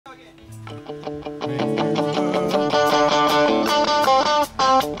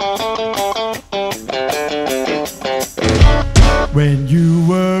When you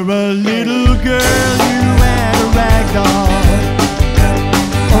were a little girl, you had a rag doll,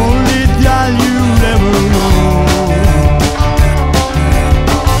 only doll you'd ever own.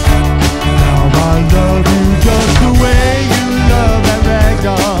 Now I love you just the way you love that rag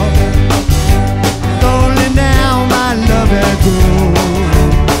doll, only now my love has grown.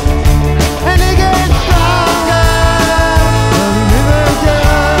 And it gets stronger every day,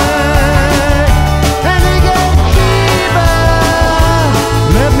 and it gets deeper,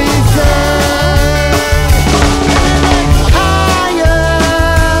 let me say, higher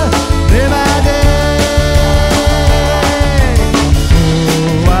day by day.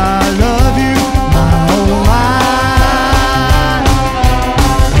 Oh, I love you, my oh my,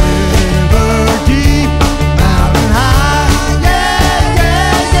 river deep, mountain high, yeah,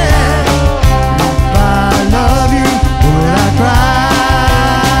 yeah, yeah. If I love you, would I cry?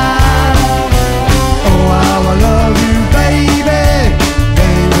 Oh, how I love you, baby,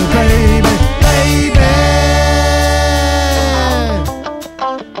 baby, baby, baby.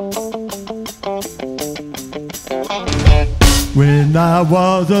 When I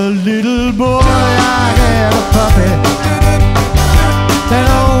was a little boy, I had a puppy that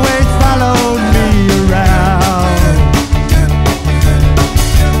always followed me around.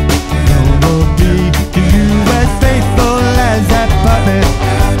 Gonna be to you as faithful as that puppy.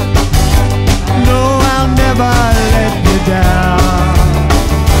 No, I'll never let you down.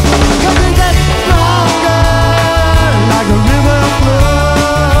 'Cause it gets stronger like a river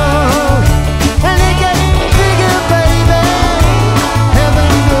flows, and it gets bigger, baby,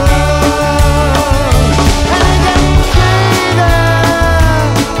 heaven knows. And it gets greater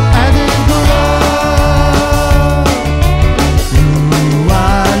as it grows. Ooh,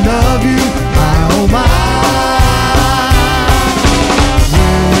 I love you, my oh my,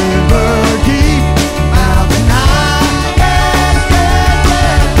 river deep, mountain high, yeah, yeah,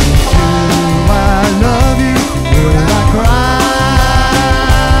 yeah. Ooh, I love you, would I cry?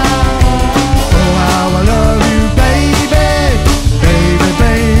 Oh, how I love you, baby, baby,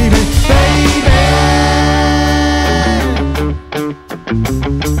 baby, baby.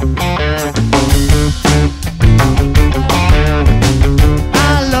 I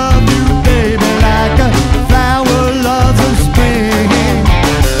love you, baby, like a flower loves a spring.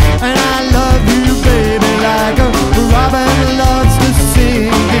 And I love you, baby, like a robin loves to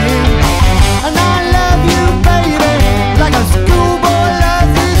sing. And I love you, baby, like a schoolboy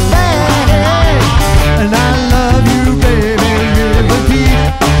loves his band. And I love you, baby, river deep,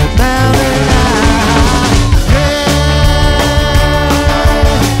 mountain high, yeah,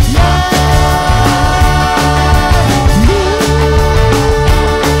 yeah.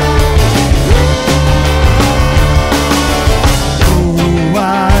 Oh,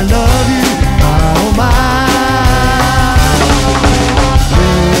 I love you, oh my,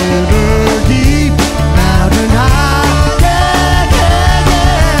 river deep, mountain high, yeah, yeah,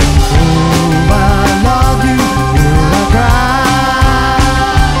 yeah. Oh, I love you, will I cry?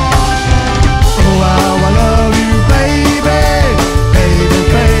 Oh, how I love you, baby, baby,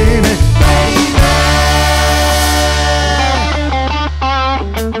 baby, baby.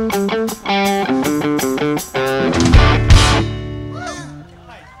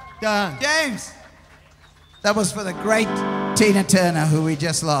 Done. James, that was for the great Tina Turner, who we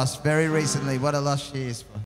just lost very recently. What a loss she is for.